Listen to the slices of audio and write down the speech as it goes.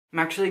I'm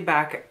actually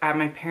back at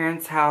my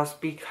parents' house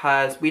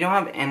because we don't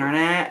have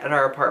internet at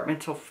our apartment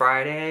till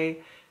Friday.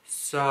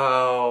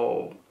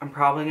 So I'm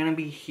probably gonna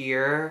be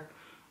here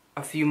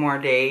a few more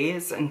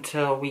days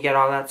until we get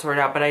all that sorted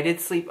out. But I did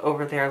sleep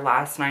over there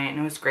last night and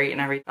it was great and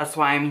everything. That's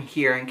why I'm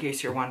here, in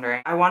case you're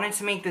wondering. I wanted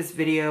to make this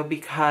video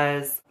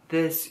because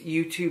this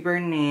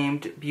YouTuber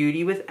named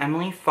Beauty with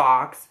Emily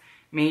Fox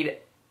made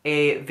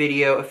a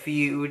video a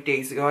few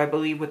days ago, I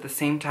believe, with the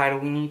same title,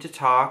 We Need to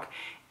Talk.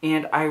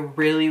 And I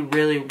really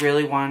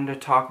wanted to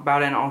talk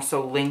about it and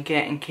also link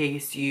it in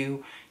case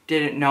you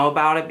didn't know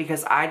about it,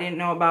 because I didn't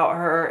know about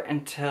her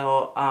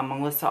until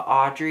Melissa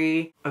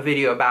Audrey, a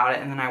video about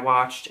it, and then I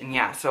watched, and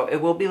yeah, so it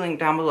will be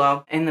linked down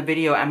below. In the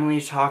video,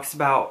 Emily talks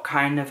about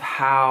kind of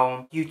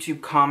how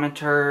YouTube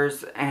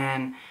commenters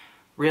and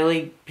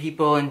really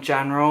people in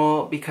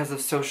general, because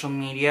of social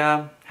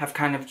media, have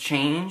kind of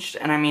changed.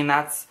 And I mean,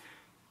 that's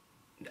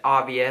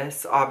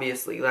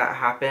obviously that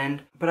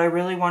happened, but I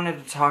really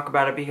wanted to talk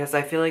about it because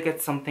I feel like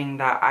it's something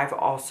that I've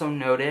also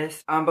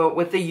noticed. But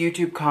with the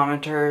YouTube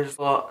commenters,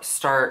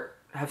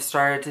 have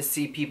started to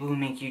see people who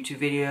make YouTube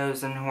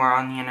videos and who are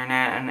on the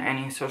internet and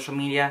any social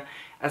media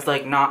as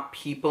like not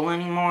people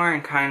anymore,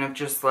 and kind of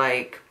just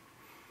like,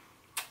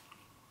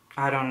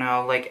 I don't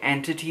know, like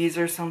entities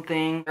or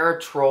something. There are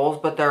trolls,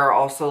 but there are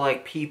also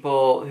like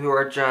people who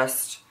are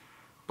just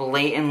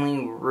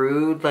blatantly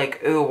rude,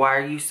 like, ooh, why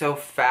are you so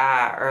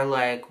fat? Or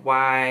like,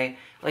 why,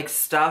 like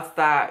stuff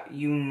that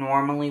you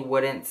normally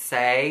wouldn't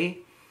say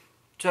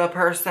to a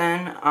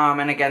person.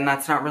 And again,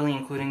 that's not really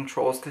including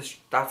trolls, because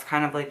that's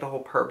kind of like the whole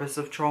purpose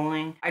of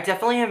trolling. I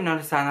definitely have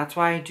noticed that, and that's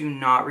why I do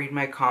not read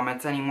my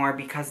comments anymore,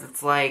 because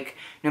it's like,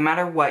 no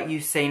matter what you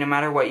say, no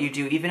matter what you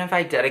do, even if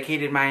I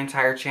dedicated my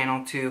entire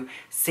channel to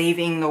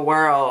saving the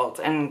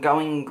world and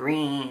going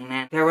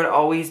green, there would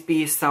always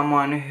be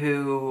someone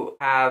who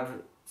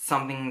have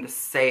something to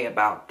say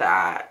about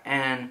that.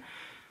 And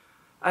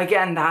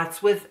again,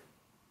 that's with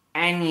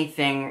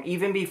anything.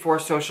 Even before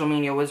social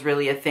media was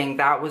really a thing,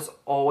 that was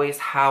always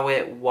how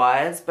it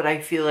was. But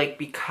I feel like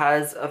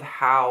because of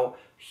how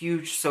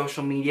huge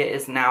social media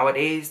is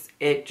nowadays,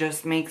 it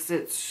just makes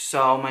it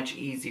so much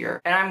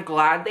easier. And I'm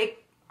glad they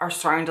are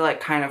starting to like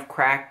kind of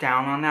crack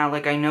down on that.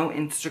 Like, I know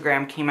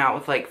Instagram came out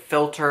with like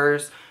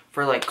filters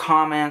for like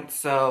comments,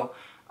 so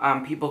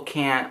people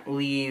can't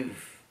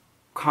leave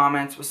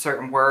comments with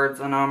certain words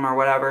in them or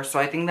whatever, so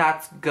I think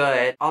that's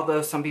good.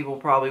 Although some people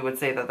probably would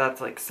say that that's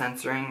like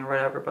censoring or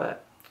whatever,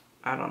 but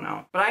I don't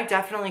know. But I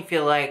definitely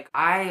feel like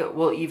I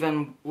will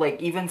even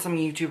some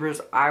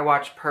YouTubers I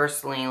watch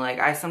personally, like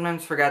I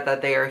sometimes forget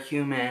that they are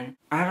human.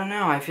 I don't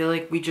know, I feel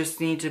like we just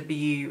need to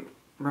be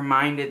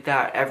reminded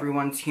that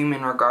everyone's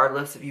human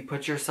regardless if you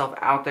put yourself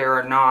out there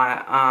or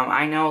not.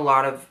 I know a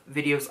lot of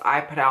videos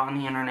I put out on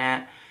the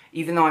internet,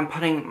 even though I'm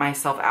putting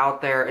myself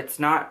out there, it's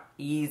not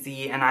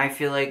easy, and I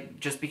feel like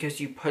just because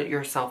you put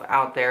yourself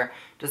out there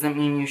doesn't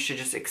mean you should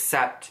just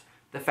accept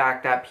the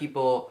fact that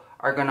people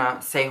are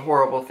gonna say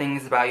horrible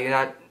things about you.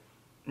 That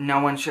no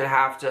one should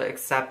have to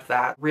accept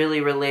that.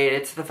 Really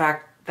related to the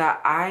fact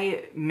that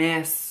I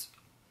miss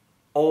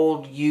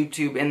old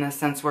YouTube, in the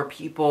sense where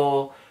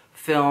people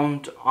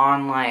filmed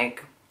on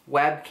like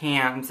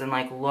webcams and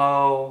like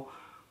low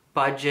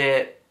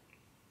budget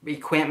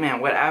equipment,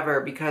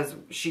 whatever, because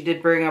she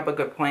did bring up a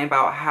good point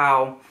about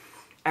how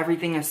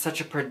everything is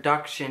such a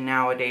production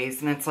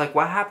nowadays. And it's like,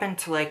 what happened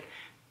to like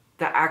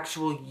the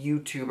actual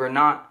YouTuber,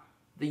 not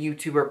the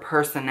YouTuber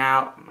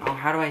personality? Oh,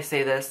 how do I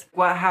say this?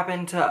 What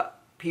happened to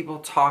people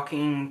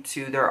talking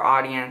to their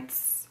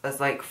audience as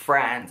like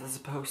friends as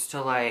opposed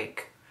to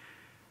like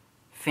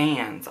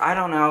fans? I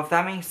don't know if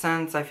that makes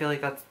sense. I feel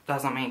like that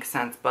doesn't make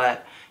sense,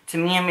 but to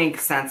me it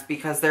makes sense,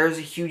 because there's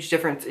a huge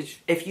difference.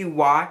 If you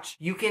watch,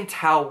 you can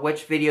tell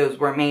which videos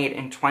were made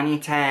in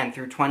 2010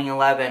 through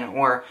 2011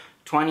 or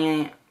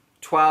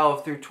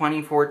 2012 through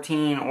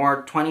 2014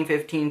 or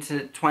 2015 to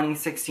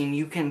 2016.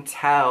 You can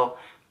tell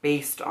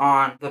based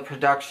on the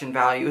production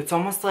value. It's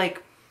almost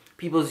like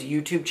people's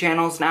YouTube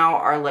channels now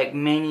are like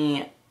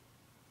mini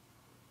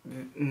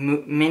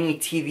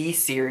TV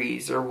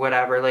series or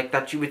whatever, like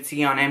that you would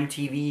see on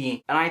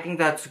MTV. And I think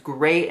that's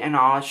great and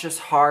all. It's just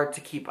hard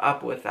to keep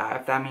up with that,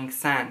 if that makes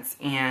sense.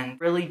 And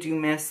really do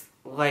miss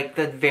like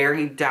the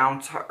very down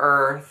to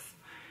earth,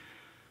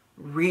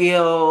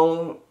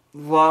 real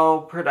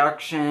low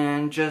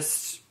production,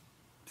 just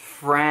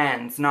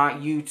friends, not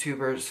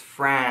YouTubers,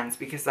 friends,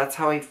 because that's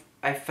how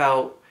I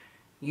felt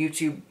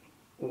YouTube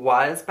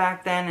was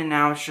back then. And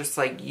now it's just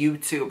like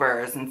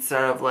YouTubers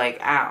instead of like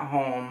at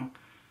home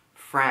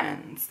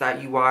friends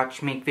that you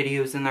watch make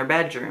videos in their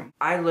bedroom.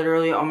 I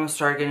literally almost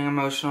started getting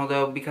emotional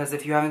though, because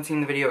if you haven't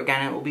seen the video,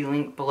 again, it will be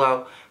linked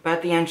below. But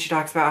at the end, she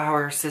talks about how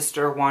her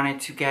sister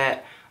wanted to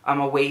get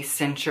a waist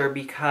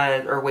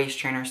cincher waist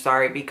trainer,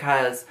 sorry,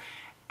 because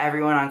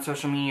everyone on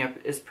social media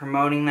is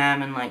promoting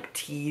them and like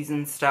tees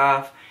and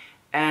stuff.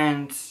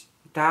 And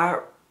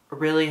that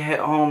really hit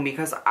home,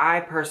 because I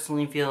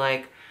personally feel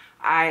like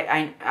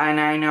I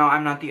know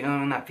I'm not the only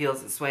one that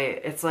feels this way.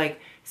 It's like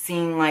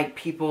seeing like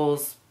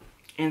people's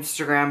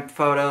Instagram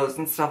photos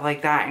and stuff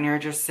like that, and you're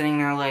just sitting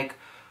there like,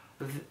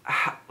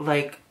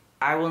 like,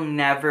 I will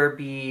never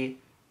be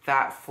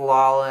that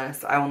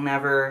flawless. I will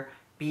never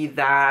be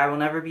that. I will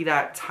never be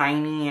that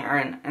tiny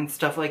and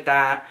stuff like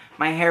that.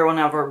 My hair will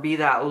never be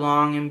that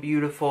long and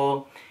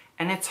beautiful.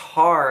 And it's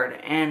hard.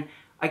 And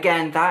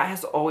again, that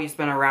has always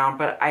been around,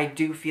 but I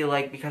do feel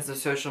like because of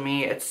social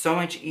media, it's so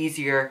much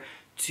easier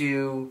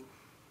to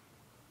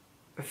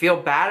feel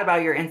bad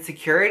about your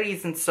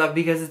insecurities and stuff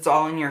because it's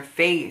all in your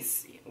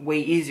face.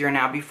 Way easier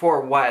now. Before,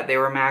 what? They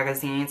were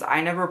magazines.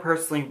 I never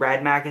personally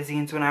read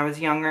magazines when I was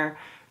younger,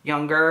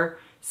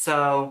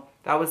 so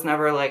that was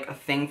never like a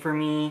thing for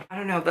me. I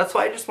don't know, that's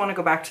why I just want to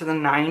go back to the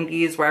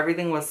 90s where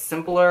everything was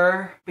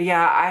simpler. But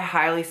yeah, I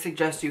highly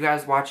suggest you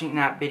guys watching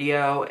that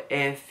video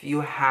if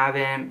you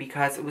haven't,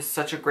 because it was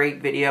such a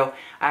great video.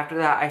 After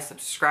that, I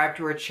subscribed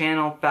to her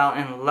channel, fell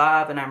in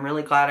love, and I'm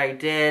really glad I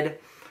did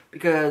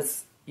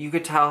because you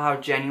could tell how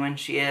genuine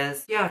she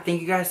is. Yeah,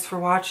 thank you guys for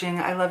watching.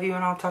 I love you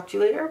and I'll talk to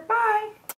you later. Bye!